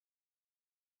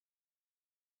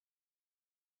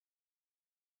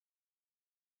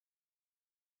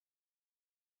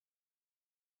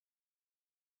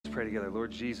pray together.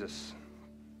 Lord Jesus,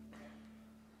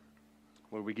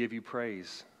 Lord, we give you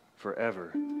praise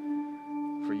forever,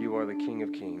 for you are the King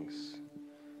of Kings.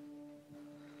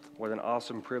 What an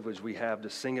awesome privilege we have to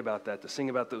sing about that, to sing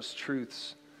about those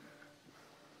truths,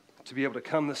 to be able to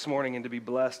come this morning and to be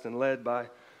blessed and led by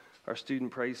our student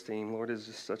praise team. Lord, is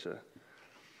just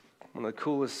one of the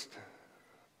coolest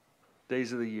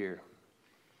days of the year.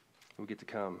 We get to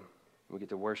come. We get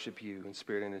to worship you in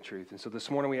spirit and in truth. And so this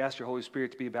morning we ask your Holy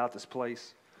Spirit to be about this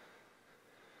place.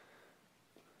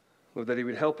 Lord, that he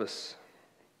would help us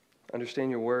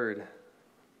understand your word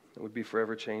and would be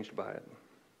forever changed by it.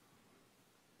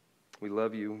 We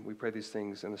love you. We pray these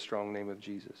things in the strong name of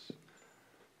Jesus.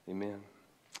 Amen.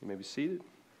 You may be seated.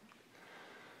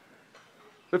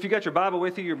 So if you got your Bible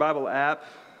with you, your Bible app,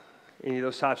 any of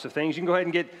those types of things, you can go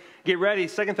ahead and get ready.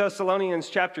 2 Thessalonians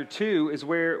chapter 2 is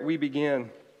where we begin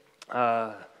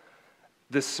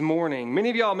this morning. Many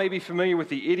of y'all may be familiar with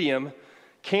the idiom,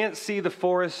 can't see the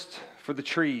forest for the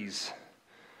trees.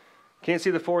 Can't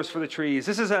see the forest for the trees.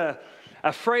 This is a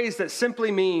phrase that simply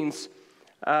means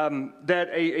that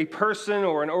a person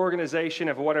or an organization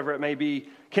of whatever it may be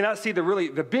cannot see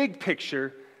the big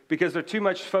picture because they're too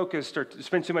much focused or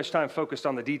spend too much time focused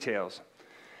on the details.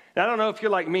 Now, I don't know if you're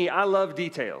like me. I love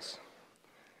details.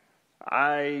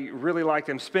 I really like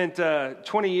them. Spent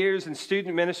 20 years in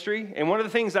student ministry, and one of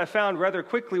the things I found rather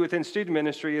quickly within student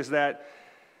ministry is that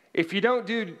if you don't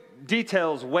do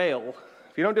details well,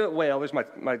 if you don't do it well, there's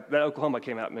that Oklahoma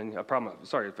came out, man. I promise.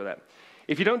 Sorry for that.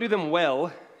 If you don't do them well,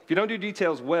 if you don't do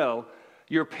details well,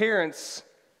 your parents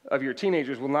of your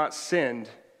teenagers will not send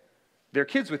their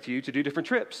kids with you to do different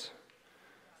trips.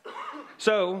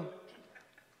 So,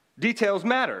 details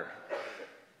matter.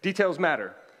 Details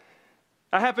matter.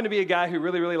 I happen to be a guy who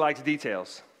really, really likes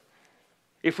details.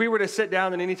 If we were to sit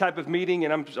down in any type of meeting,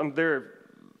 and I'm there,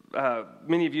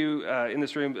 many of you in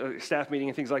this room, staff meeting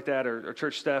and things like that, or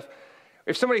church stuff,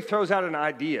 if somebody throws out an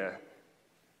idea,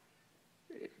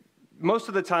 most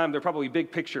of the time they're probably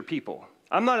big picture people.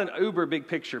 I'm not an uber big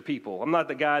picture people. I'm not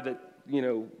the guy that,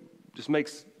 just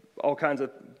makes all kinds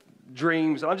of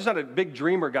dreams. I'm just not a big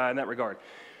dreamer guy in that regard.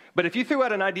 But if you threw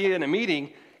out an idea in a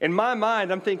meeting, in my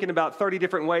mind, I'm thinking about 30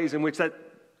 different ways in which that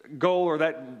goal or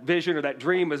that vision or that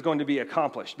dream is going to be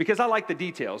accomplished. Because I like the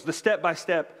details. The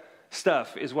step-by-step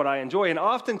stuff is what I enjoy. And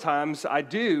oftentimes I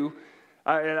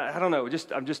don't know,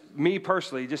 I'm just me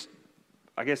personally,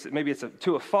 I guess maybe it's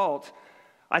to a fault.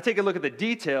 I take a look at the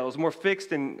details, more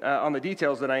fixed on the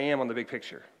details than I am on the big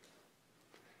picture.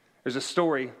 There's a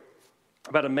story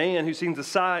about a man who sees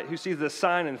the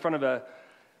sign in front of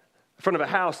a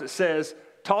house that says,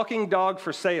 "Talking dog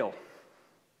for sale."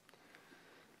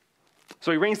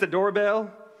 So he rings the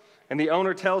doorbell, and the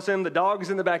owner tells him the dog is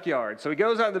in the backyard. So he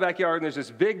goes out in the backyard, and there's this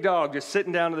big dog just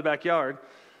sitting down in the backyard.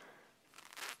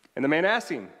 And the man asks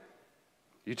him,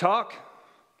 "You talk?"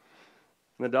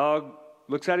 And the dog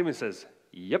looks at him and says,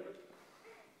 "Yep."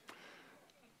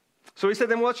 So he said,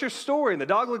 "Then what's your story?" And the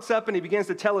dog looks up, and he begins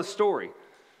to tell his story.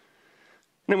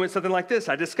 And it went something like this: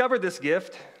 "I discovered this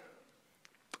gift,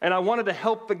 and I wanted to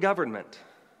help the government."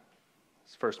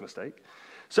 It's the first mistake.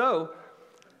 So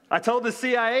I told the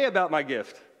CIA about my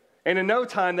gift, and in no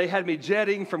time they had me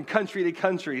jetting from country to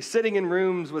country, sitting in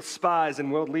rooms with spies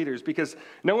and world leaders, because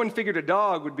no one figured a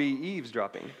dog would be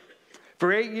eavesdropping.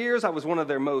 For 8 years, I was one of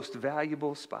their most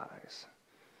valuable spies.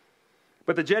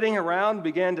 But the jetting around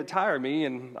began to tire me,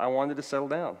 and I wanted to settle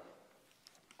down.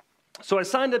 So I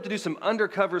signed up to do some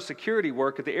undercover security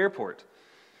work at the airport,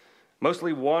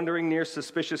 mostly wandering near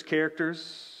suspicious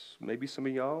characters, maybe some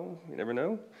of y'all, you never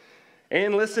know,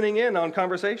 and listening in on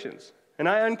conversations. And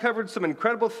I uncovered some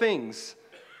incredible things,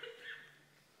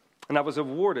 and I was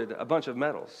awarded a bunch of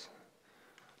medals.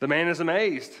 The man is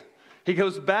amazed. He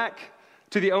goes back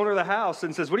to the owner of the house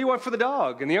and says, "What do you want for the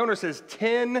dog?" And the owner says,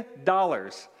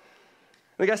 $10.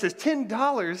 And the guy says,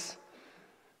 $10?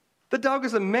 The dog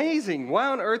is amazing. Why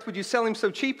on earth would you sell him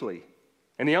so cheaply?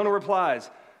 And the owner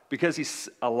replies, "Because he's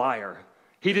a liar.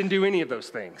 He didn't do any of those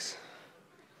things."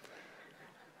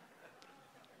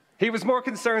 He was more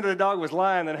concerned that the dog was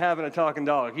lying than having a talking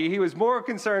dog. He was more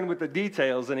concerned with the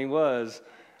details than he was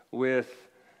with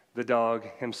the dog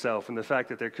himself and the fact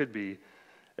that there could be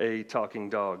a talking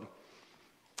dog.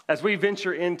 As we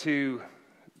venture into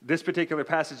this particular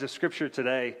passage of Scripture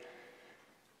today,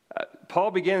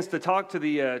 Paul begins to talk to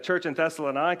the church in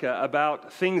Thessalonica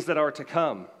about things that are to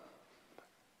come,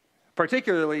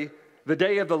 particularly the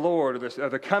day of the Lord, or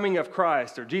the coming of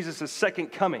Christ, or Jesus'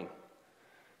 second coming.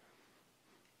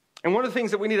 And one of the things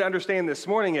that we need to understand this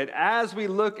morning is as we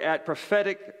look at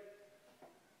prophetic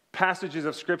passages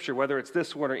of Scripture, whether it's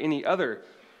this one or any other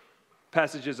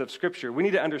passages of Scripture, we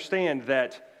need to understand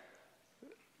that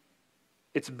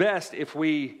it's best if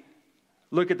we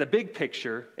look at the big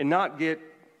picture and not get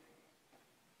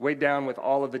weighed down with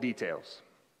all of the details.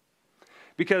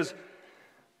 Because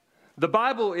the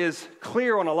Bible is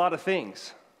clear on a lot of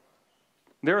things.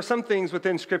 There are some things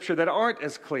within Scripture that aren't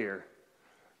as clear.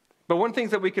 But one thing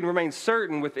that we can remain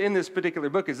certain within this particular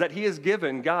book is that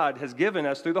God has given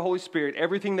us through the Holy Spirit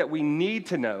everything that we need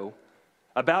to know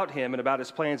about Him and about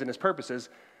His plans and His purposes,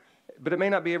 but it may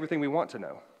not be everything we want to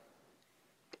know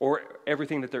or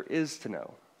everything that there is to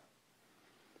know.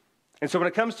 And so when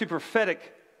it comes to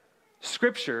prophetic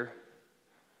Scripture,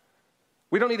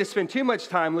 we don't need to spend too much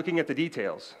time looking at the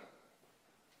details,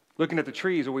 looking at the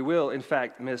trees, or we will, in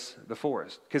fact, miss the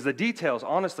forest. Because the details,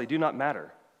 honestly, do not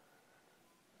matter.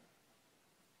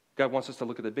 God wants us to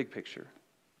look at the big picture.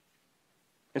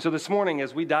 And so this morning,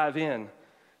 as we dive in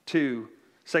to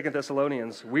 2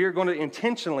 Thessalonians, we are going to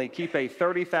intentionally keep a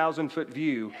 30,000-foot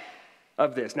view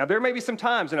of this. Now, there may be some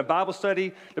times in a Bible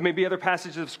study, there may be other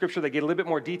passages of Scripture that get a little bit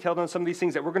more detailed on some of these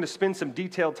things that we're going to spend some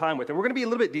detailed time with. And we're going to be a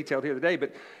little bit detailed here today,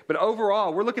 but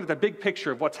overall, we're looking at the big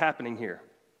picture of what's happening here.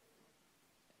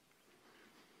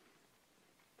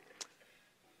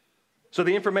 So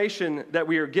the information that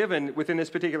we are given within this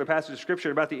particular passage of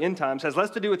Scripture about the end times has less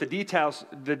to do with the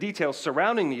details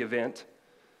surrounding the event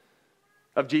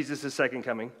of Jesus' second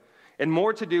coming, and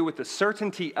more to do with the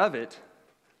certainty of it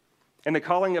and the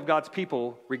calling of God's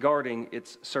people regarding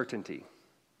its certainty.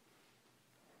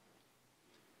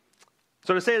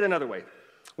 So to say it another way,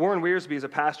 Warren Wiersbe is a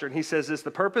pastor, and he says this: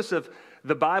 the purpose of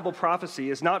the Bible prophecy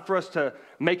is not for us to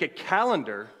make a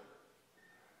calendar,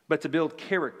 but to build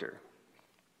character.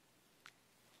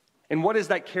 And what is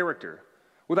that character?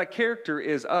 Well, that character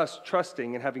is us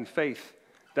trusting and having faith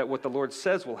that what the Lord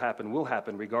says will happen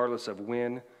regardless of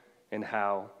when and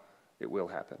how it will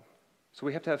happen. So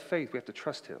we have to have faith. We have to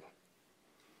trust Him.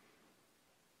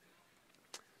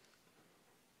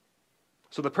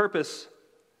 So the purpose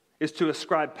is to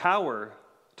ascribe power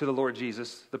to the Lord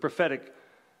Jesus. The prophetic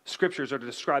Scriptures are to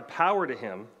ascribe power to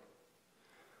Him,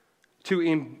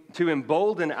 to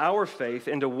embolden our faith,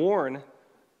 and to warn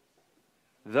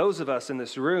those of us in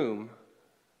this room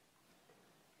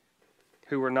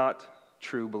who are not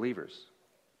true believers.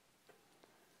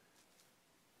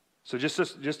 So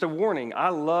just a warning, I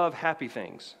love happy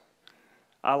things.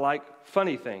 I like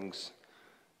funny things.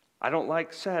 I don't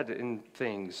like sad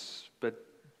things. But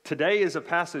today is a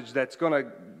passage that's going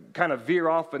to kind of veer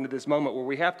off into this moment where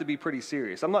we have to be pretty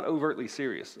serious. I'm not overtly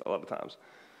serious a lot of times,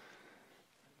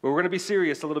 but we're going to be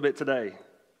serious a little bit today.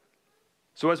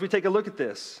 So as we take a look at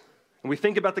this, and we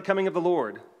think about the coming of the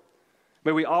Lord,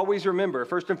 may we always remember,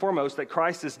 first and foremost, that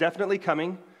Christ is definitely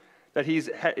coming, that He's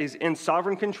in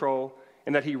sovereign control,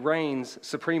 and that He reigns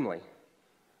supremely.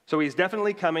 So He's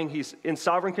definitely coming, He's in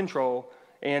sovereign control,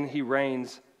 and He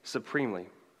reigns supremely.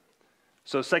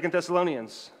 So 2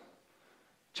 Thessalonians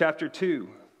chapter 2,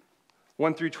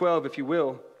 1 through 12, if you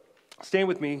will. Stand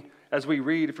with me as we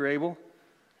read, if you're able,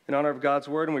 in honor of God's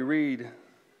word, and we read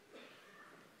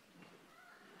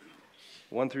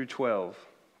 1 through 12.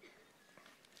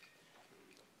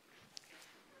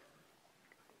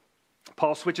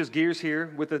 Paul switches gears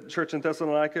here with the church in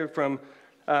Thessalonica from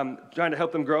trying to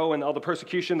help them grow and all the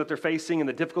persecution that they're facing and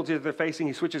the difficulty that they're facing.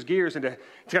 He switches gears and to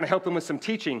kind of help them with some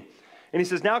teaching. And he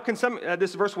says, this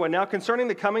is verse 1, now concerning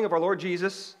the coming of our Lord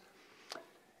Jesus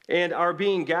and our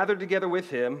being gathered together with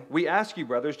Him, we ask you,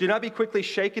 brothers, do not be quickly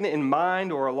shaken in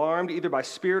mind or alarmed either by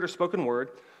spirit or spoken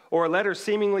word, or a letter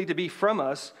seemingly to be from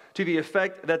us to the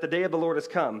effect that the day of the Lord has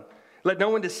come. Let no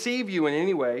one deceive you in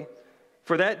any way,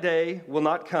 for that day will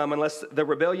not come unless the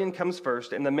rebellion comes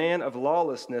first and the man of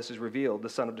lawlessness is revealed, the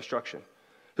son of destruction,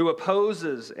 who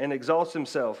opposes and exalts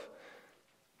himself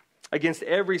against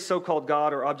every so-called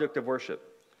God or object of worship,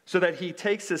 so that he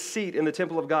takes his seat in the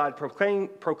temple of God,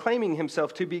 proclaiming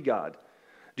himself to be God.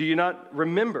 Do you not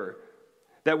remember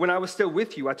that when I was still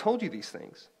with you, I told you these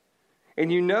things?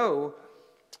 And you know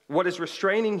what is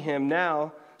restraining him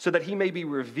now, so that he may be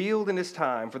revealed in his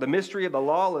time, for the mystery of the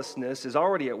lawlessness is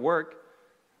already at work.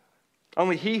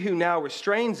 Only he who now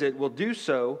restrains it will do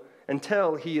so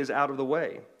until he is out of the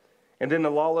way. And then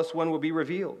the lawless one will be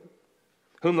revealed,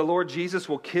 whom the Lord Jesus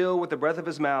will kill with the breath of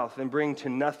his mouth and bring to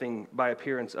nothing by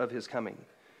appearance of his coming.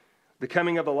 The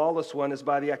coming of the lawless one is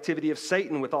by the activity of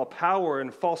Satan with all power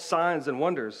and false signs and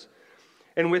wonders,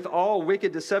 and with all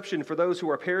wicked deception for those who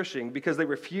are perishing, because they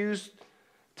refuse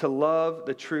to love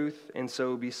the truth and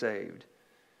so be saved.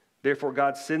 Therefore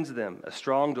God sends them a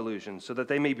strong delusion, so that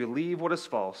they may believe what is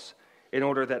false, in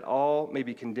order that all may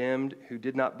be condemned who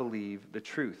did not believe the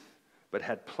truth, but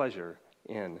had pleasure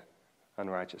in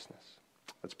unrighteousness.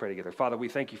 Let's pray together. Father, we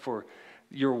thank you for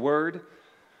your word.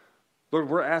 Lord,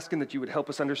 we're asking that you would help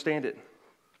us understand it.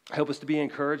 Help us to be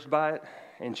encouraged by it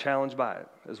and challenged by it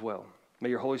as well. May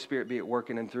your Holy Spirit be at work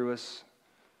in and through us,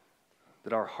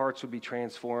 that our hearts would be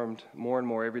transformed more and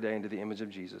more every day into the image of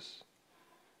Jesus.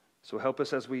 So help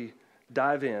us as we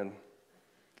dive in,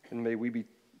 and may we be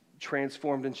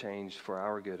transformed and changed for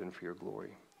our good and for your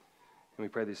glory. And we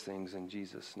pray these things in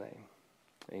Jesus' name.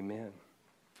 Amen.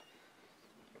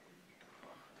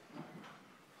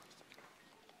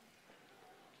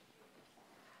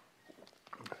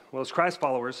 Well, as Christ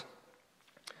followers,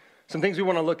 some things we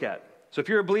want to look at. So if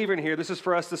you're a believer in here, this is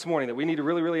for us this morning that we need to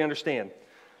really, really understand.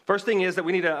 First thing is that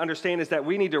we need to understand is that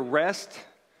we need to rest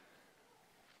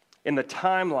in the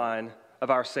timeline of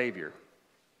our Savior.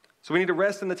 So we need to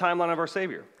rest in the timeline of our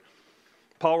Savior.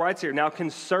 Paul writes here, now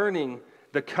concerning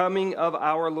the coming of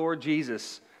our Lord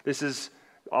Jesus. This is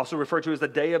also referred to as the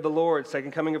day of the Lord,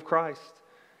 second coming of Christ.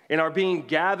 In our being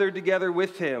gathered together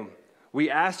with him, we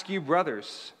ask you,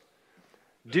 brothers,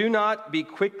 do not be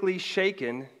quickly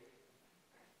shaken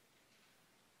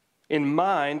in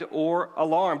mind or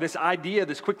alarmed. This idea,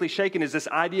 this quickly shaken, is this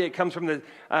idea. It comes from a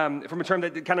term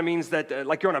that kind of means that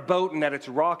like you're on a boat and that it's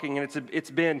rocking and it's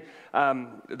been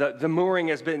the mooring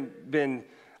has been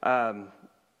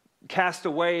cast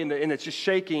away and it's just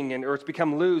shaking or it's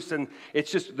become loose and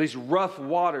it's just these rough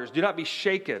waters. Do not be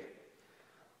shaken.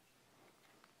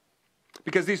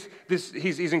 Because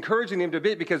he's encouraging them to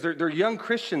be, because they're young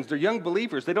Christians, they're young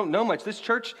believers, they don't know much. This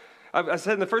church, I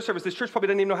said in the first service, this church probably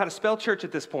doesn't even know how to spell church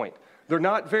at this point. They're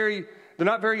not very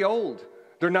old.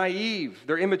 They're naive.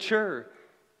 They're immature.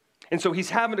 And so he's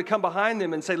having to come behind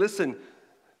them and say, listen,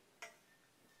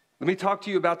 let me talk to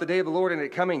you about the day of the Lord and it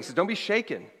coming. He says, don't be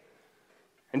shaken.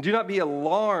 And do not be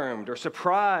alarmed or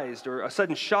surprised or a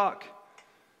sudden shock,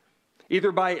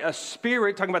 either by a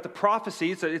spirit, talking about the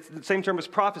prophecy, so it's the same term as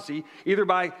prophecy, either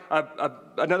by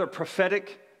another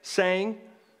prophetic saying,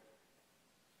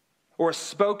 or a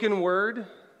spoken word,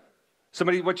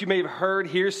 somebody, what you may have heard,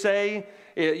 hearsay,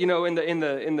 in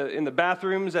the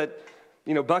bathrooms at,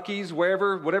 Buc-ee's,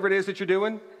 wherever, whatever it is that you're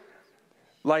doing.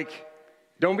 Like,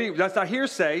 that's not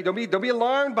hearsay. Don't be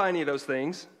alarmed by any of those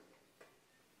things.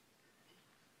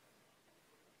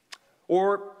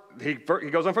 Or he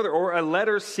goes on further, or a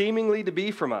letter seemingly to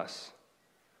be from us.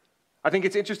 I think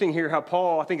it's interesting here how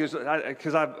Paul, because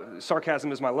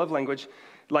sarcasm is my love language,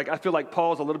 like I feel like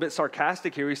Paul's a little bit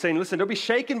sarcastic here. He's saying, listen, don't be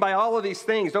shaken by all of these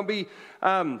things. Don't be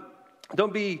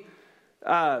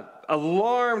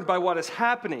alarmed by what is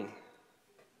happening.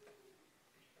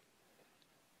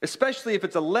 Especially if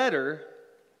it's a letter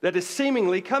that is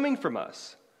seemingly coming from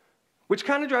us. Which it's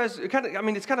kind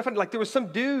of funny. Like there was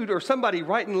some dude or somebody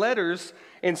writing letters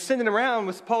and sending around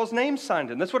with Paul's name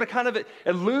signed in. That's what it kind of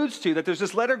alludes to, that there's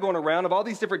this letter going around of all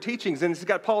these different teachings and it's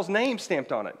got Paul's name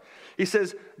stamped on it. He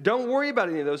says, don't worry about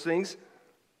any of those things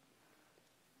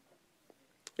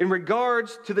in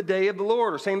regards to the day of the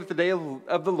Lord, or saying that the day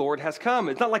of the Lord has come.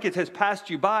 It's not like it has passed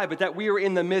you by, but that we are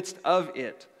in the midst of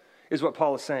it, is what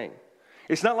Paul is saying.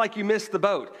 It's not like you missed the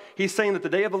boat. He's saying that the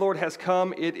day of the Lord has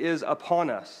come. It is upon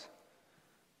us.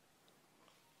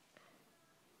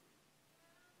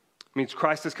 It means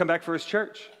Christ has come back for his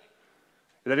church,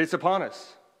 that it's upon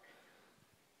us.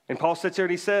 And Paul sits there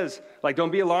and he says,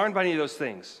 don't be alarmed by any of those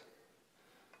things.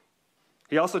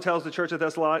 He also tells the church of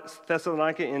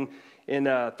Thessalonica in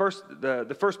the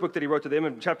first book that he wrote to them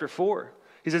in chapter 4.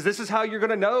 He says, this is how you're going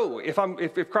to know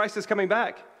if Christ is coming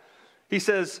back. He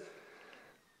says,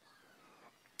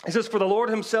 for the Lord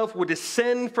himself will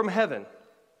descend from heaven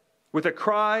with a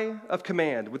cry of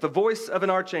command, with the voice of an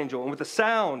archangel, and with the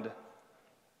sound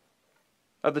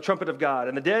of the trumpet of God.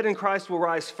 And the dead in Christ will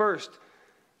rise first.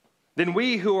 Then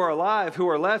we who are alive, who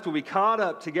are left, will be caught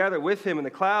up together with him in the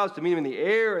clouds to meet him in the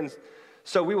air. And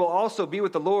so we will also be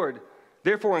with the Lord.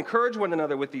 Therefore, encourage one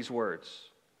another with these words.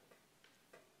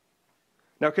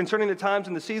 Now, concerning the times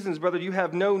and the seasons, brother, you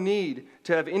have no need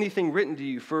to have anything written to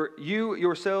you, for you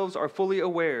yourselves are fully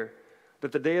aware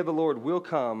that the day of the Lord will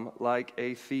come like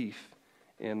a thief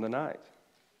in the night.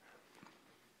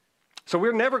 So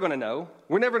we're never going to know.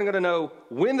 We're never going to know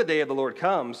when the day of the Lord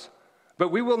comes, but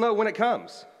we will know when it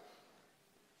comes.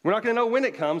 We're not going to know when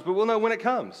it comes, but we'll know when it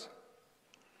comes.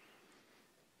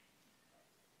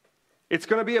 It's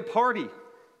going to be a party.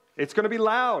 It's going to be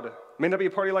loud. It may not be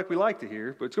a party like we like to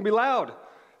hear, but it's going to be loud.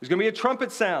 There's going to be a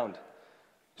trumpet sound.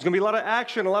 There's going to be a lot of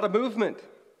action, a lot of movement.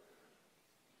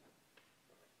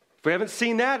 If we haven't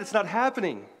seen that, it's not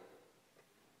happening.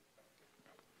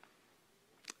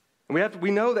 And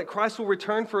we know that Christ will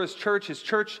return for his church. His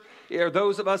church are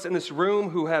those of us in this room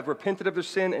who have repented of their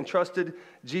sin and trusted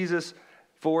Jesus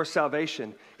for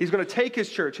salvation. He's going to take his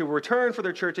church, he will return for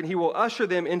their church, and he will usher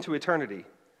them into eternity.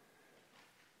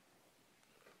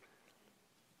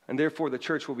 And therefore the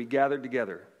church will be gathered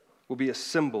together, will be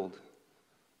assembled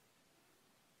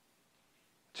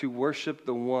to worship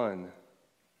the one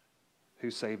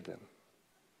who saved them.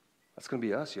 That's going to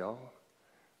be us, y'all.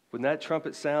 When that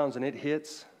trumpet sounds and it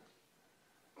hits,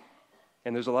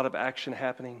 and there's a lot of action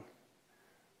happening,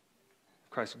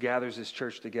 Christ gathers his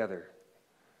church together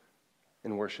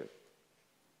in worship.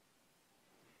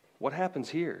 What happens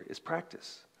here is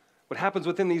practice. What happens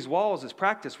within these walls is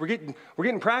practice. We're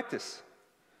getting practice.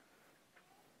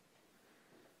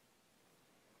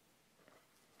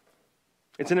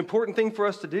 It's an important thing for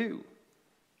us to do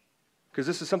because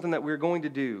this is something that we're going to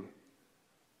do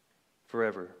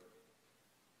forever.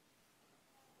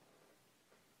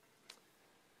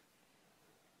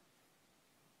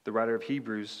 The writer of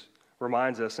Hebrews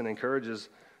reminds us and encourages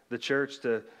the church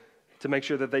to make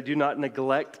sure that they do not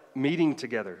neglect meeting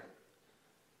together,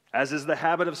 as is the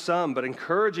habit of some, but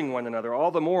encouraging one another, all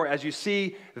the more as you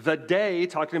see the day,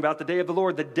 talking about the day of the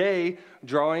Lord, the day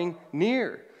drawing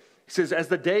near. He says, as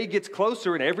the day gets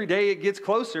closer, and every day it gets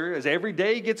closer, as every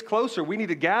day gets closer, we need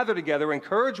to gather together,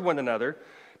 encourage one another,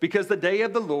 because the day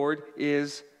of the Lord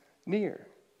is near.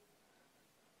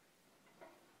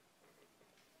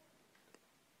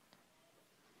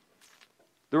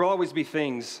 There will always be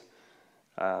things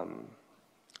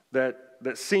that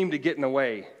seem to get in the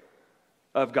way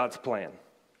of God's plan,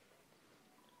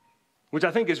 which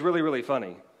I think is really, really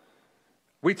funny.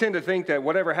 We tend to think that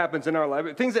whatever happens in our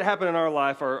life, things that happen in our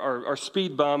life are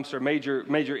speed bumps or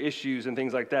major issues and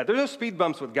things like that. There's no speed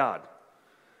bumps with God.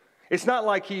 It's not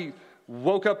like he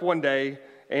woke up one day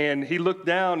and he looked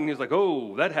down and he was like,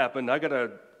 oh, that happened. I got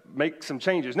to make some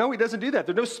changes. No, he doesn't do that.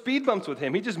 There are no speed bumps with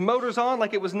him. He just motors on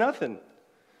like it was nothing.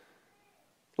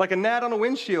 Like a gnat on a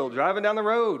windshield driving down the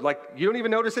road. Like you don't even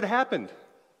notice it happened.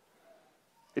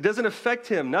 It doesn't affect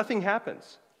him. Nothing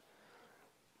happens.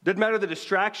 Doesn't matter the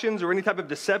distractions or any type of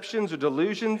deceptions or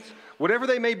delusions. Whatever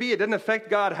they may be, it doesn't affect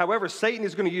God. However, Satan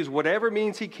is going to use whatever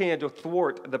means he can to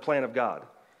thwart the plan of God.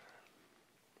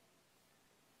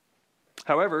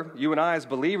 However, you and I as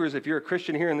believers, if you're a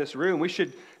Christian here in this room, we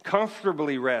should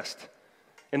comfortably rest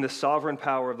in the sovereign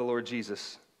power of the Lord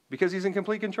Jesus because he's in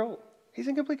complete control. He's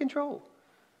in complete control.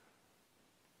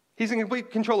 He's in complete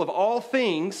control of all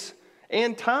things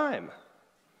and time.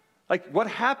 Like what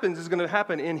happens is going to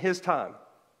happen in his time.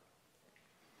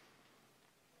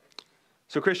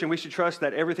 So, Christian, we should trust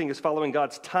that everything is following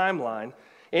God's timeline,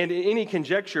 and any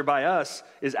conjecture by us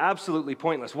is absolutely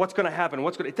pointless. What's going to happen?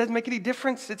 It doesn't make any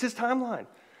difference. It's his timeline.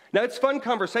 Now, it's fun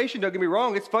conversation, don't get me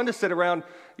wrong. It's fun to sit around,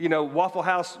 Waffle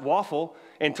House waffle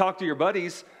and talk to your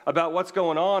buddies about what's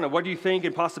going on and what do you think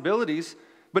and possibilities,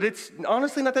 but it's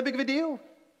honestly not that big of a deal.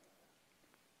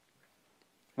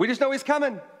 We just know he's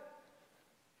coming.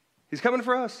 He's coming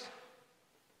for us.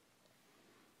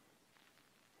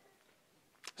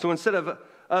 So instead of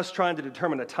us trying to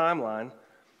determine a timeline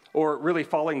or really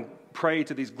falling prey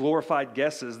to these glorified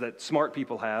guesses that smart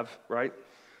people have, right?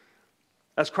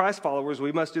 As Christ followers,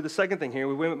 we must do the second thing here.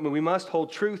 We must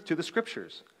hold truth to the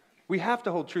Scriptures. We have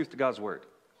to hold truth to God's Word.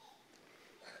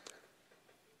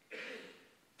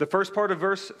 The first part of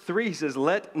verse 3 says,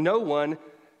 let no one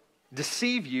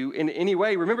deceive you in any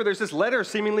way. Remember, there's this letter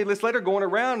going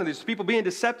around, and there's people being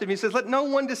deceptive. He says, let no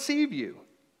one deceive you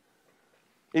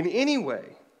in any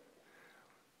way.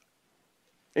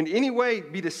 In any way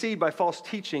be deceived by false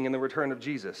teaching in the return of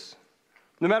Jesus.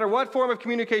 No matter what form of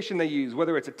communication they use,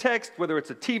 whether it's a text, whether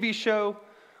it's a TV show,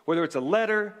 whether it's a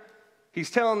letter, he's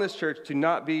telling this church to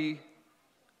not be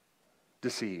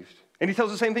deceived. And he tells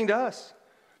the same thing to us.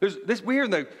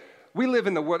 We live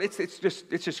in the world, it's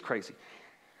just crazy.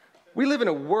 We live in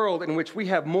a world in which we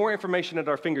have more information at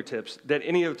our fingertips than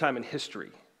any other time in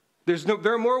history.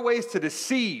 There are more ways to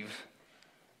deceive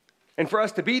and for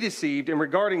us to be deceived in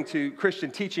regarding to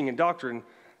Christian teaching and doctrine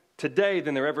today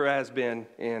than there ever has been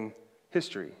in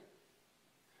history.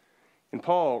 And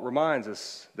Paul reminds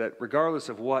us that regardless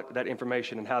of what that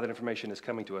information and how that information is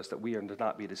coming to us, that we are to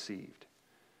not be deceived.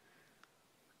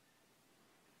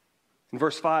 In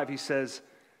verse 5, he says,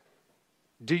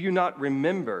 do you not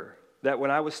remember that when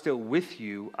I was still with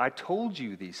you, I told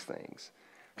you these things?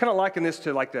 Kind of liken this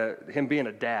to like him being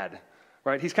a dad.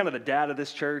 Right? He's kind of the dad of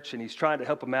this church, and he's trying to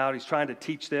help them out. He's trying to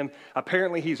teach them.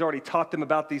 Apparently, he's already taught them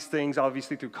about these things,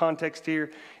 obviously through context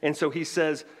here. And so he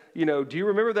says, do you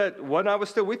remember that when I was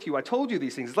still with you, I told you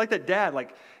these things? It's like that dad,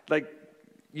 like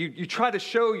you try to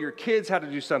show your kids how to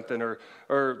do something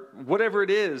or whatever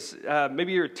it is.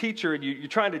 Maybe you're a teacher, and you're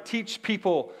trying to teach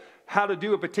people how to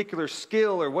do a particular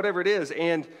skill or whatever it is.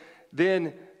 And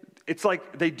then it's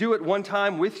like they do it one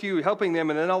time with you, helping them,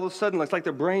 and then all of a sudden it's like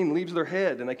their brain leaves their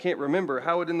head and they can't remember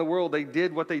how in the world they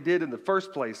did what they did in the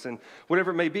first place and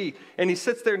whatever it may be. And he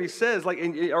sits there and he says,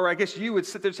 or I guess you would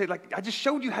sit there and say, I just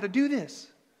showed you how to do this.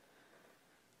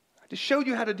 I just showed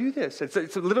you how to do this.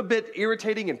 It's a little bit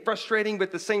irritating and frustrating, but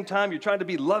at the same time, you're trying to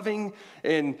be loving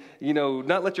and,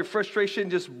 not let your frustration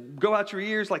just go out your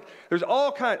ears. Like, there's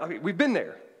all kinds. We've been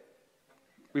there.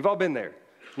 We've all been there.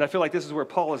 And I feel like this is where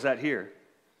Paul is at here.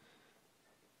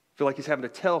 I feel like he's having to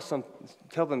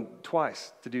tell them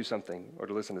twice to do something or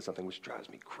to listen to something, which drives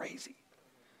me crazy.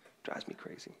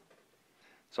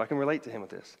 So I can relate to him with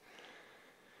this.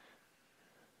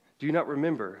 Do you not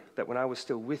remember that when I was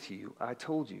still with you, I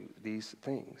told you these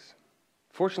things?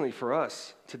 Fortunately for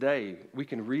us, today, we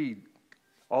can read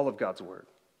all of God's word.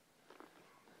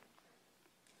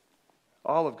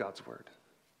 All of God's word.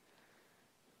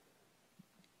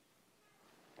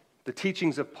 The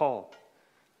teachings of Paul,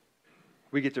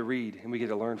 we get to read and we get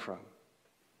to learn from.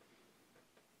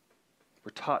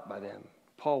 We're taught by them.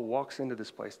 Paul walks into this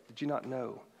place. Did you not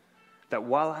know that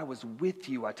while I was with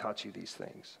you, I taught you these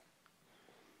things?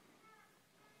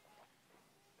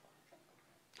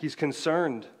 He's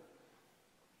concerned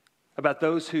about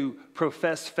those who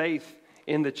profess faith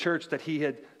in the church that he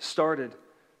had started,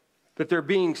 that they're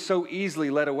being so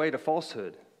easily led away to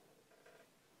falsehood.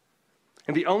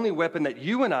 And the only weapon that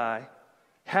you and I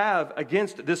have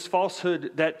against this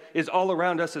falsehood that is all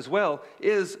around us as well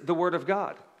is the Word of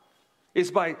God. It's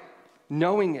by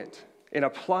knowing it and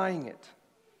applying it.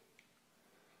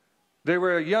 They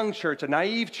were a young church, a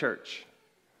naive church,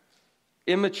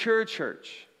 immature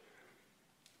church.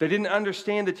 They didn't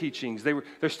understand the teachings.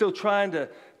 They're still trying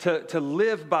to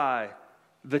live by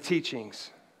the teachings.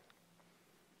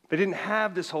 They didn't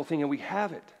have this whole thing, and we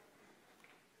have it.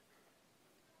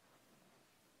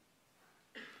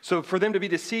 So for them to be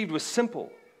deceived was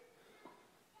simple.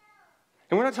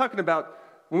 And we're not talking about,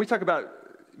 when we talk about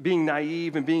being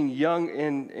naive and being young,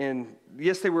 and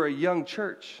yes, they were a young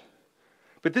church,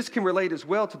 but this can relate as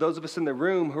well to those of us in the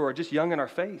room who are just young in our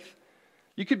faith.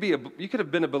 You could have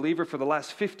been a believer for the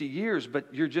last 50 years, but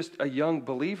you're just a young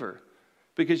believer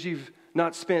because you've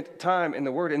not spent time in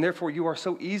the Word, and therefore you are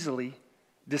so easily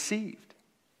deceived.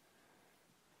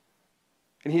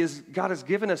 And God has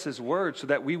given us His Word so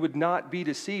that we would not be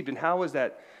deceived. And how is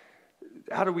that?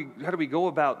 How do we go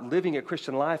about living a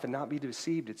Christian life and not be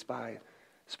deceived? It's by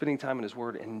spending time in His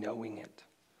Word and knowing it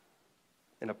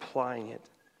and applying it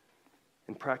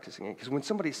and practicing it. Because when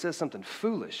somebody says something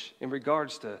foolish in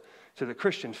regards to the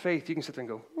Christian faith, you can sit there and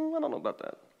go, I don't know about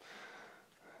that.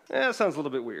 That sounds a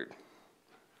little bit weird.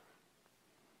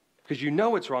 Because you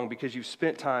know it's wrong because you've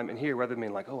spent time in here rather than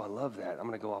being like, I love that. I'm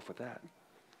going to go off with that.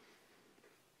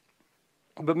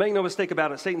 But make no mistake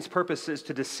about it, Satan's purpose is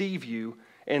to deceive you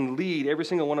and lead every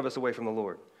single one of us away from the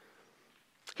Lord.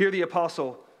 Here the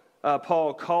apostle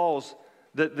Paul calls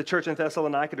the church in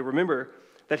Thessalonica to remember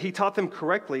that he taught them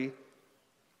correctly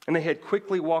and they had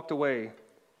quickly walked away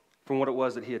from what it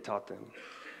was that he had taught them.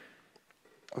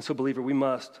 And so, believer, we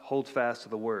must hold fast to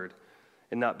the word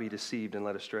and not be deceived and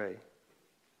led astray.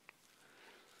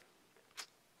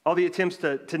 All the attempts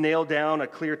to nail down a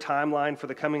clear timeline for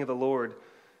the coming of the Lord,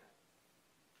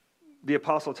 the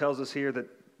apostle tells us here that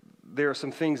there are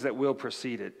some things that will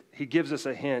precede it. He gives us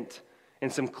a hint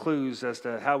and some clues as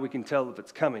to how we can tell if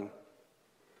it's coming.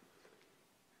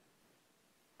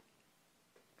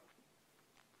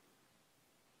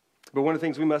 But one of the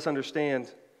things we must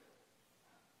understand,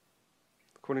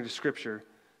 according to Scripture,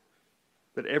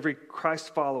 that every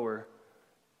Christ follower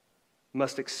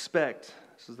must expect,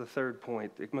 this is the third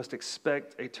point, it must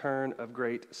expect a turn of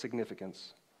great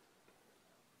significance.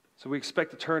 So we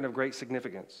expect a turn of great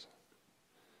significance.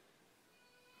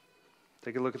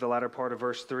 Take a look at the latter part of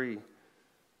verse 3.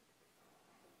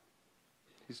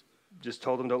 He's just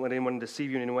told them, don't let anyone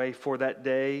deceive you in any way, for that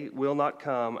day will not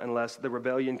come unless the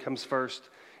rebellion comes first,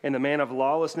 and the man of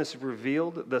lawlessness is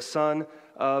revealed, the son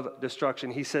of destruction.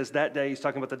 He says that day, he's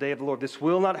talking about the day of the Lord. This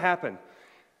will not happen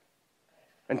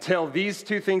until these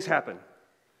two things happen.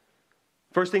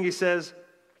 First thing he says,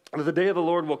 the day of the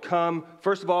Lord will come,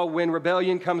 first of all, when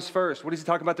rebellion comes first. What is he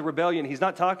talking about, the rebellion? He's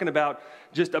not talking about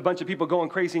just a bunch of people going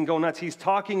crazy and going nuts. He's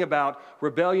talking about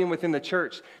rebellion within the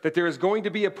church, that there is going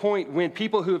to be a point when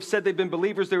people who have said they've been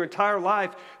believers their entire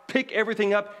life pick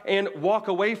everything up and walk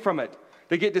away from it.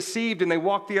 They get deceived and they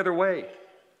walk the other way.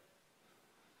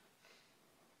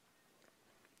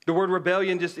 The word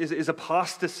rebellion just is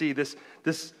apostasy,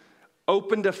 this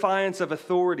open defiance of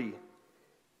authority,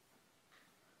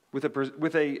 with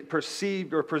a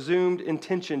perceived or presumed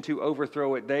intention to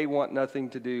overthrow it. They want nothing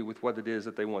to do with what it is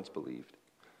that they once believed.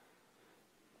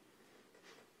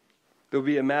 there will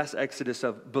be a mass exodus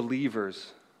of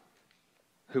believers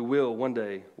who will one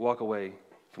day walk away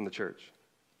from the church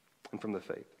and from the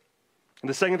faith. And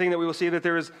the second thing that we will see that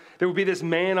there will be this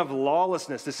man of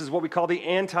lawlessness. This is what we call the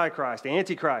Antichrist.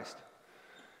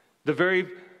 The very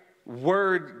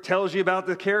word tells you about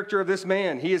the character of this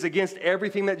man. He is against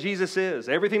everything that Jesus is,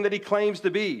 everything that he claims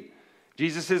to be.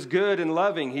 Jesus is good and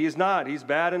loving. He is not. He's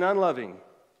bad and unloving.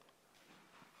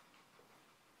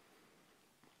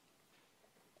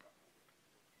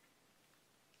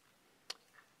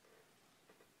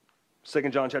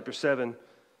 Second John chapter 7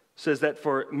 says that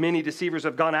for many deceivers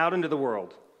have gone out into the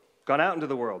world.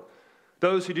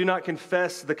 Those who do not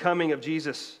confess the coming of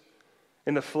Jesus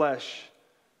in the flesh,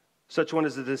 such one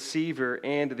is the deceiver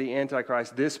and the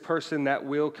Antichrist. This person that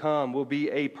will come will be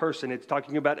a person. It's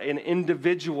talking about an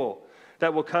individual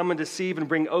that will come and deceive and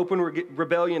bring open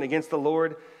rebellion against the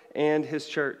Lord and his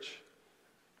church.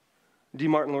 D.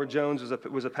 Martin Lloyd-Jones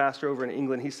was a pastor over in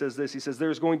England. He says this. He says,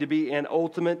 there's going to be an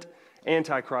ultimate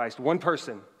Antichrist, one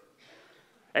person,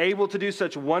 able to do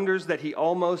such wonders that he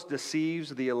almost deceives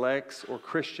the elects or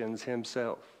Christians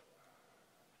himself.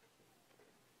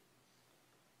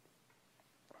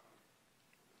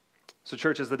 So,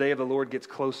 church, as the day of the Lord gets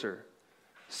closer,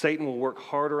 Satan will work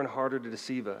harder and harder to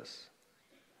deceive us.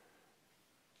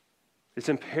 It's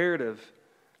imperative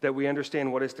that we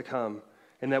understand what is to come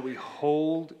and that we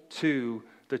hold to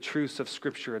the truths of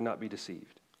Scripture and not be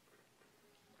deceived.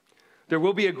 There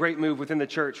will be a great move within the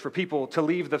church for people to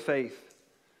leave the faith.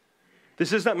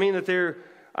 This does not mean that there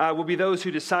will be those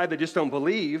who decide they just don't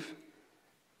believe.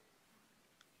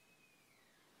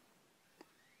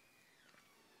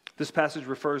 This passage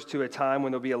refers to a time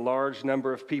when there will be a large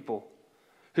number of people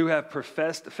who have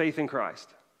professed faith in Christ,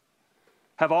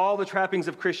 have all the trappings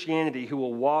of Christianity, who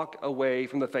will walk away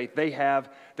from the faith. They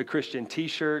have the Christian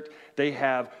t-shirt, they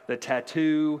have the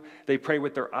tattoo, they pray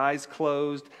with their eyes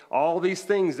closed, all these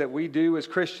things that we do as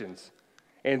Christians,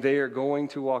 and they are going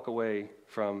to walk away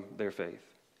from their faith.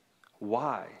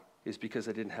 Why? Is because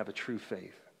they didn't have a true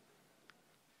faith.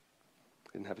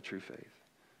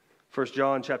 1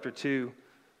 John chapter 2,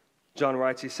 John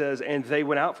writes, he says, and they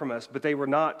went out from us, but they were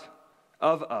not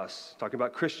of us. Talking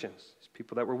about Christians,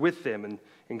 people that were with them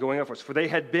and going out for us. For if they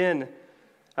had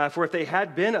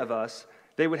been of us,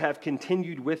 they would have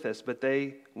continued with us, but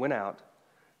they went out,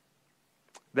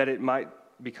 that it might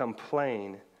become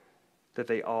plain that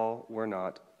they all were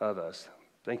not of us.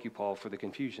 Thank you, Paul, for the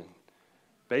confusion.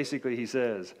 Basically, he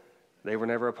says, they were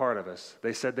never a part of us.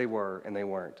 They said they were, and they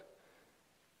weren't.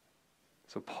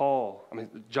 So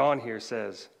John here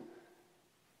says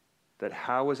that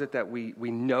how is it that we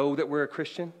know that we're a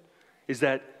Christian? Is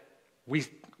that we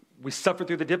suffer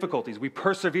through the difficulties. We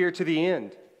persevere to the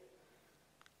end.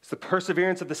 It's the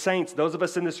perseverance of the saints, those of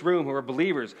us in this room who are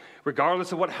believers,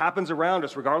 regardless of what happens around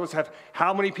us, regardless of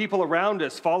how many people around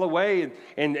us fall away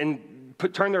and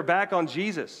turn their back on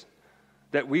Jesus,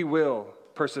 that we will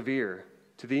persevere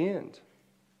to the end.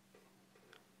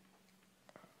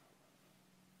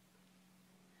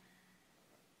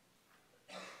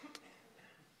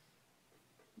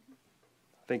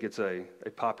 I think it's a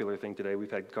popular thing today. We've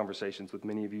had conversations with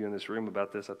many of you in this room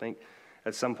about this, I think,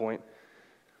 at some point.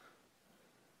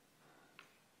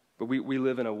 But we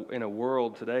live in a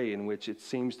world today in which it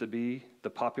seems to be the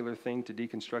popular thing to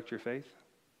deconstruct your faith.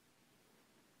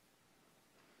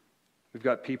 We've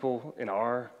got people in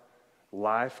our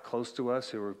life close to us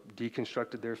who have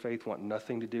deconstructed their faith, want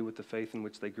nothing to do with the faith in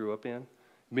which they grew up in.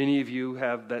 Many of you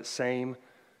have that same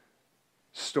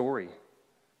story.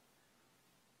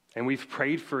 And we've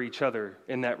prayed for each other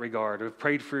in that regard. We've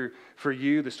prayed for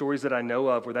you, the stories that I know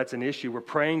of where that's an issue. We're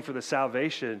praying for the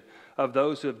salvation of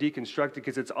those who have deconstructed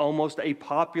because it's almost a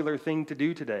popular thing to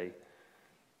do today.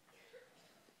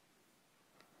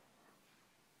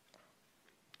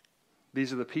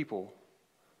 These are the people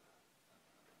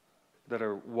that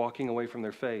are walking away from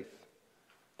their faith,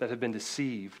 that have been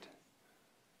deceived.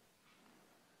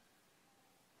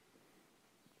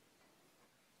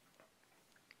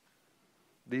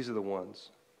 These are the ones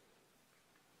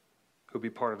who will be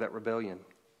part of that rebellion.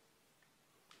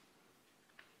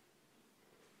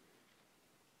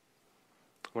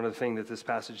 One of the things that this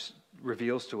passage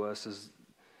reveals to us is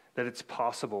that it's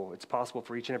possible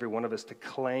for each and every one of us to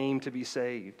claim to be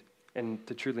saved and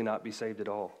to truly not be saved at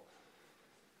all.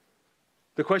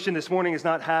 The question this morning is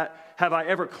not, have I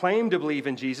ever claimed to believe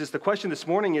in Jesus? The question this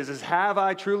morning is have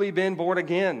I truly been born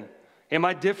again? Am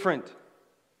I different?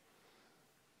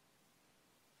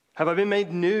 Have I been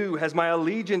made new? Has my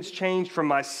allegiance changed from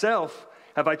myself?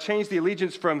 Have I changed the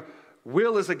allegiance from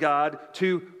Will is a God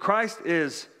to Christ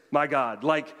is my God?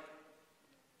 Like,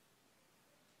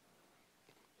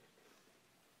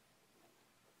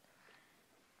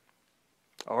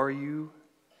 Are you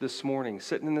this morning,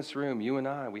 sitting in this room, you and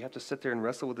I, we have to sit there and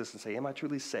wrestle with this and say, am I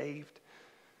truly saved?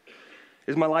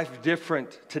 Is my life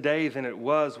different today than it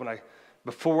was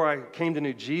before I came to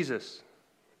know Jesus?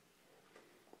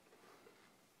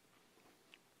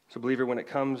 So, believer, when it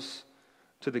comes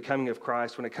to the coming of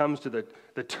Christ, when it comes to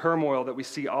the turmoil that we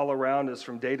see all around us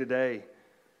from day to day,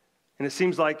 and it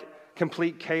seems like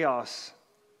complete chaos,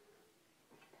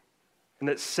 and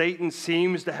that Satan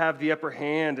seems to have the upper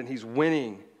hand and he's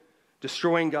winning,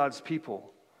 destroying God's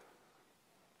people.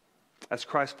 As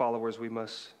Christ followers, we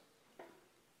must,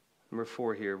 number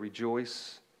 4 here,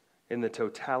 rejoice in the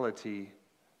totality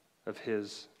of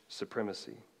his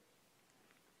supremacy.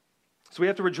 So we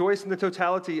have to rejoice in the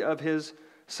totality of his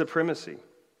supremacy.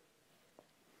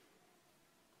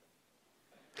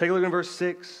 Take a look in verse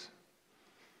 6.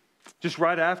 Just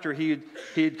right after he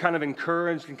had kind of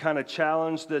encouraged and kind of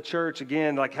challenged the church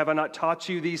again, like, have I not taught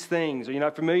you these things? Are you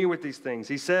not familiar with these things?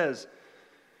 He says,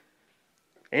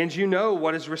 and you know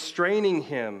what is restraining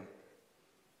him.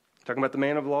 Talking about the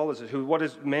man of lawlessness. What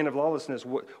is man of lawlessness?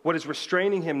 What is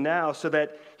restraining him now so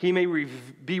that he may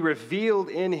be revealed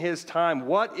in his time?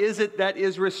 What is it that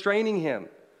is restraining him?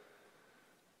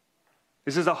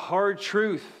 This is a hard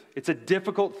truth. It's a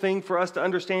difficult thing for us to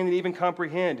understand and even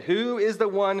comprehend. Who is the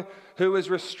one who is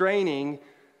restraining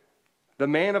the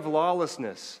man of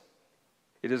lawlessness?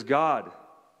 It is God.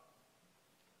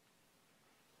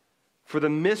 For the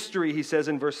mystery, he says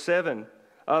in verse 7,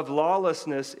 of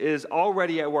lawlessness is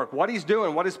already at work. What he's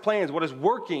doing, what his plans, what is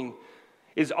working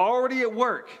is already at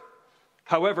work.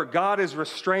 However, God is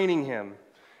restraining him.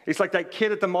 It's like that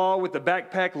kid at the mall with the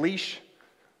backpack leash.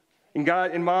 And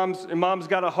mom's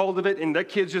got a hold of it, and that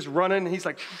kid's just running, and he's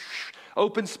like,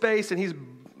 open space, and he's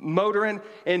motoring,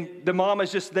 and the mom is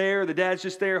just there, the dad's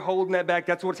just there holding that back.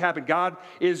 That's what's happened. God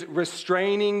is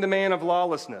restraining the man of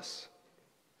lawlessness.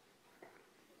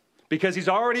 Because he's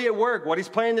already at work. What he's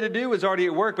planning to do is already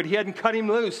at work, but he hadn't cut him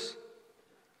loose.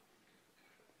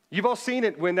 You've all seen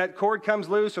it when that cord comes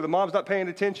loose, or the mom's not paying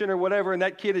attention or whatever, and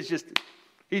that kid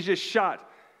he's just shot.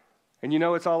 And you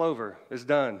know it's all over. It's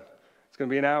done. It's going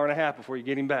to be an hour and a half before you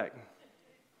get him back.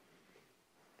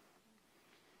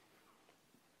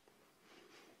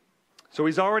 So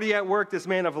he's already at work, this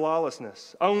man of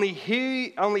lawlessness. Only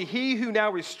he who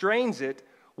now restrains it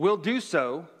will do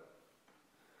so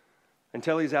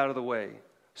until he's out of the way.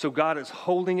 So God is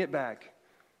holding it back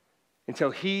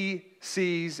until he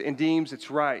sees and deems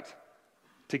it's right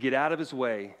to get out of his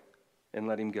way and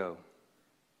let him go.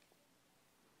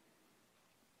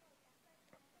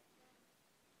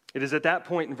 It is at that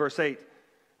point in verse 8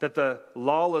 that the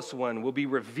lawless one will be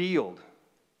revealed,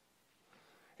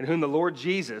 in whom the Lord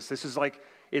Jesus, this is like,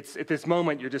 it's at this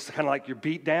moment you're just kind of like you're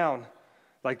beat down,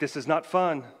 like this is not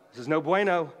fun, this is no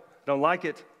bueno, don't like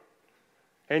it.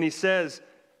 And he says,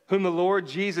 whom the Lord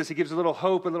Jesus, he gives a little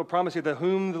hope, a little promise here, that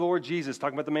whom the Lord Jesus,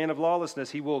 talking about the man of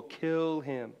lawlessness, he will kill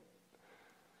him.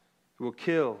 He will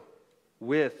kill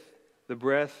with the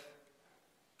breath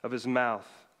of his mouth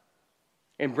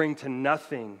and bring to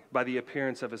nothing by the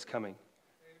appearance of his coming.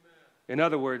 Amen. In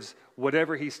other words,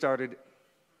 whatever he started,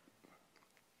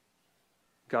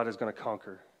 God is going to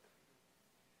conquer.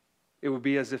 It will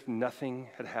be as if nothing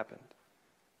had happened.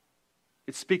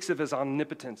 It speaks of his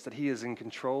omnipotence, that he is in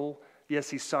control. Yes,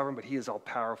 he's sovereign, but he is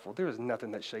all-powerful. There is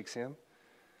nothing that shakes him.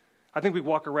 I think we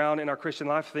walk around in our Christian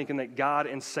life thinking that God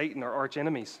and Satan are arch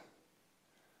enemies.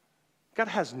 God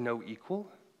has no equal.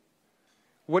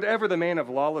 Whatever the man of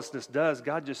lawlessness does,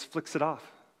 God just flicks it off.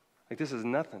 Like, this is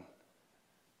nothing.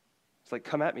 It's like,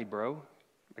 come at me, bro.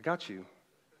 I got you.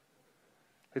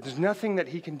 Like, there's nothing that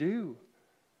he can do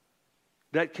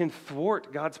that can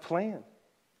thwart God's plan.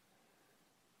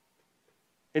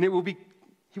 And he will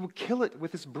kill it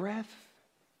with his breath.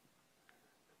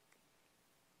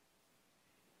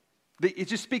 It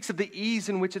just speaks of the ease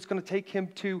in which it's going to take him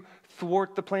to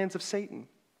thwart the plans of Satan.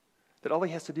 That all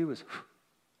he has to do is,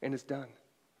 and it's done.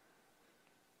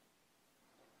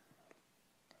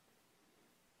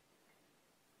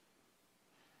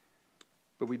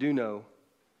 But we do know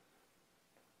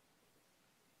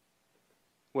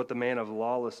what the man of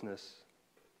lawlessness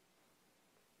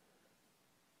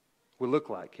will look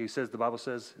like. The Bible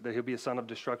says that he'll be a son of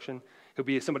destruction. He'll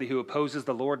be somebody who opposes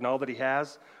the Lord and all that he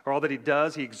has, or all that he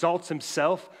does. He exalts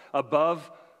himself above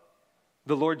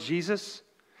the Lord Jesus,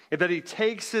 and that he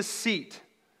takes his seat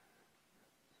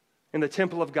in the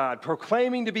temple of God,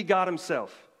 proclaiming to be God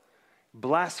himself,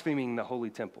 blaspheming the holy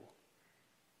temple.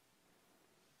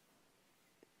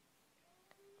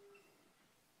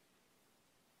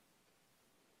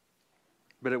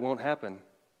 But it won't happen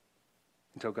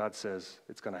until God says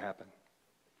it's going to happen.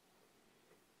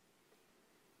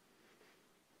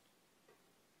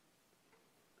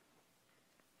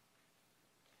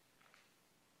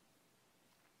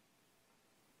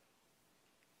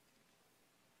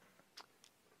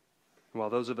 And while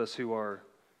those of us who are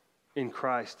in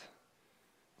Christ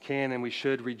can and we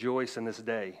should rejoice in this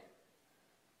day,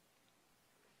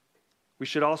 we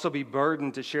should also be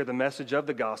burdened to share the message of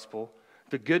the gospel,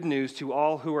 the good news, to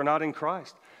all who are not in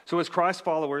Christ. So as Christ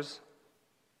followers,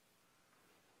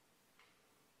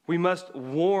 we must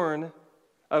warn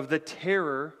of the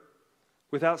terror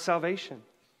without salvation.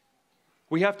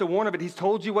 We have to warn of it. He's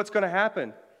told you what's going to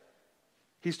happen.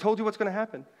 He's told you what's going to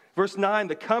happen. Verse 9,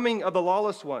 the coming of the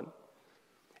lawless one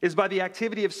is by the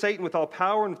activity of Satan with all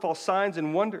power and false signs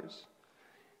and wonders,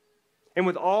 and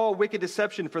with all wicked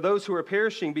deception for those who are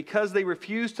perishing because they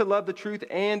refuse to love the truth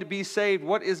and be saved.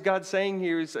 What is God saying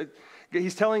here?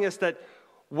 He's telling us that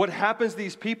what happens to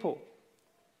these people,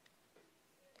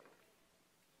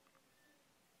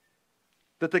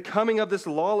 that the coming of this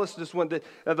lawlessness one, the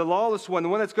lawless one, the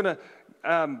one that's going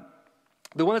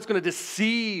to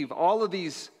deceive all of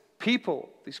these people,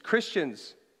 these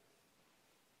Christians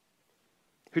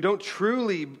who don't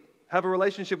truly have a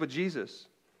relationship with Jesus.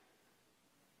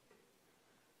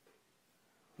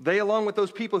 They, along with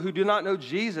those people who do not know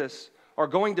Jesus, are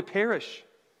going to perish.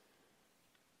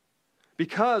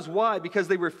 Because, why? Because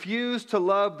they refused to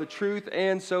love the truth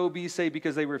and so be saved,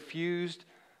 because they refused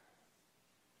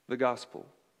the gospel.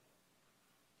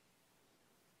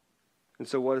 And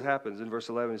so what happens? In verse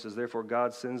 11, it says, therefore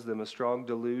God sends them a strong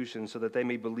delusion so that they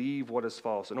may believe what is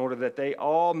false, in order that they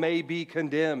all may be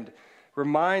condemned.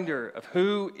 Reminder of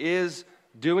who is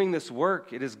doing this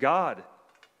work. It is God.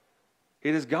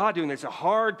 It is God doing this. It's a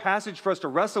hard passage for us to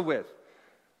wrestle with.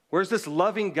 Where's this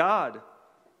loving God?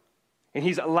 And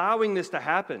He's allowing this to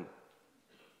happen.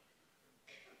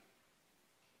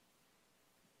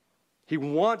 He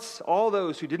wants all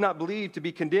those who did not believe to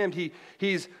be condemned.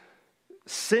 He's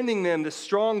sending them this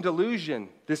strong delusion,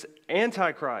 this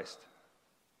Antichrist,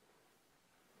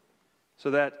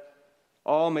 so that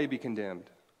all may be condemned.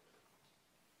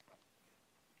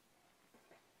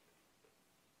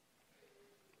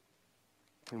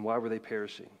 And why were they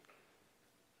perishing?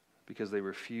 Because they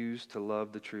refused to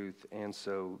love the truth and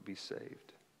so be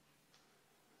saved.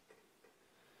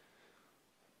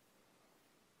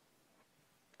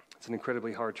 It's an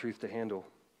incredibly hard truth to handle.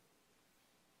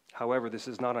 However, this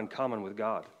is not uncommon with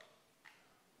God.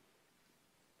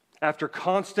 After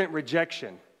constant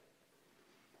rejection,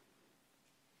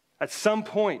 at some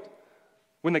point,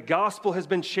 when the gospel has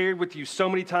been shared with you so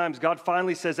many times, God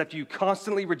finally says, after you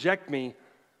constantly reject me,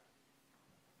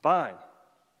 fine.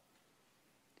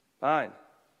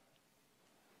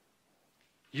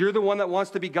 You're the one that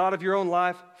wants to be God of your own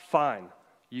life? Fine.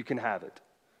 You can have it.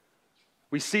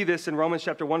 We see this in Romans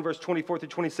chapter 1, verse 24 through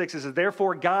 26. It says,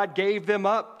 therefore God gave them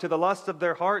up to the lust of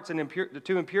their hearts and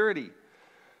to impurity,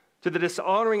 to the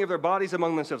dishonoring of their bodies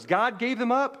among themselves. God gave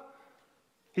them up.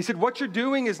 He said, what you're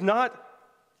doing is not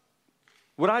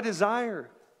what I desire.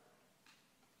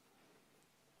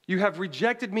 You have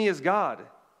rejected me as God,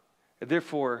 and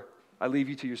therefore I leave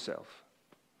you to yourself.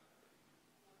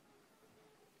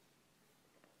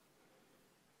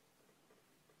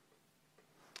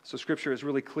 So Scripture is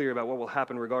really clear about what will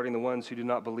happen regarding the ones who do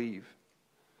not believe.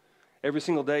 Every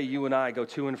single day, you and I go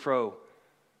to and fro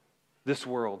this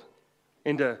world,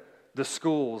 into the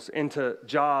schools, into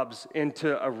jobs,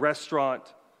 into a restaurant.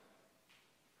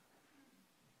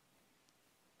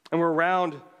 And we're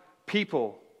around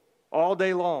people all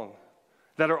day long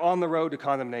that are on the road to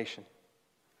condemnation.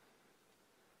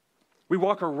 We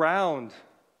walk around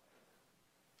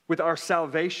with our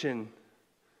salvation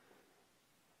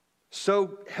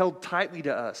so held tightly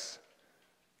to us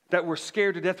that we're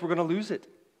scared to death we're going to lose it.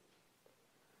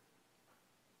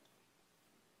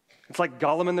 It's like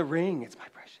Gollum in the ring. It's my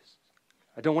precious.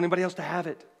 I don't want anybody else to have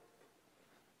it.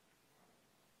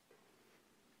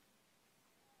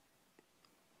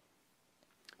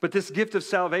 But this gift of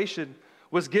salvation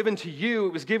was given to you,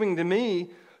 it was given to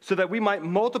me, so that we might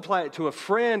multiply it to a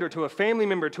friend or to a family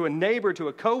member, to a neighbor, to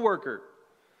a coworker,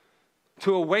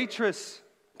 to a waitress,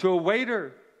 to a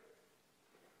waiter.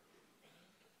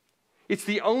 It's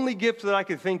the only gift that I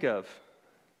can think of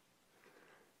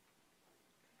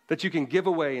that you can give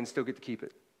away and still get to keep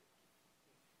it.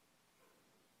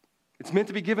 It's meant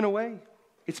to be given away.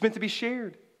 It's meant to be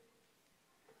shared.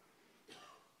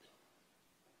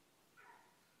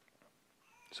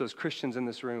 So as Christians in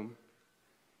this room,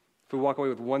 if we walk away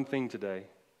with one thing today,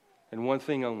 and one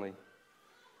thing only,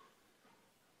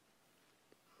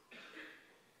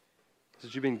 is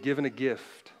that you've been given a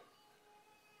gift,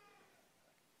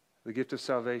 the gift of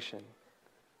salvation.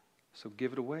 So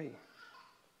give it away.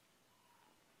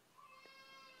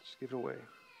 Just give it away.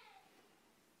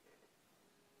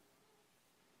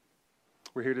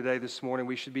 we're here today this morning,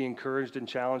 we should be encouraged and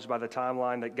challenged by the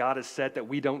timeline that God has set that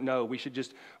we don't know. We should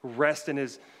just rest in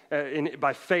His,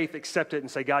 by faith, accept it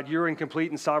and say, God, you're in complete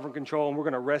and sovereign control, and we're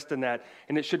going to rest in that.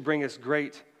 And it should bring us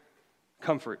great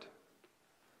comfort,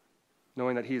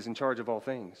 knowing that He is in charge of all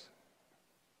things.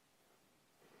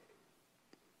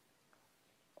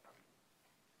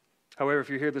 However, if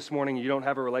you're here this morning and you don't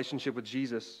have a relationship with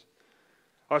Jesus,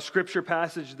 our scripture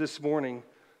passage this morning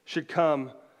should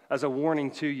come as a warning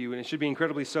to you, and it should be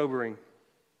incredibly sobering.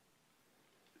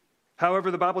 However,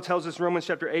 the Bible tells us in Romans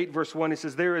chapter 8, verse 1, it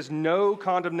says, there is no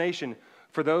condemnation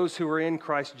for those who are in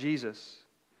Christ Jesus.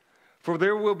 For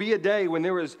there will be a day when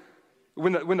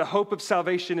the hope of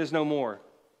salvation is no more.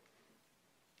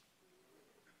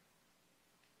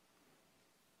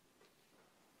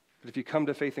 But if you come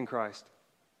to faith in Christ,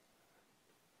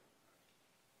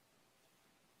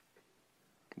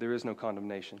 there is no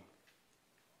condemnation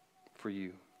for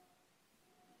you.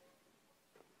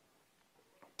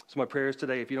 So my prayer is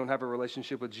today, if you don't have a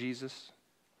relationship with Jesus,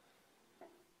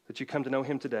 that you come to know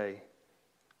Him today,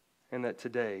 and that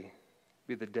today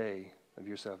be the day of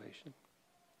your salvation.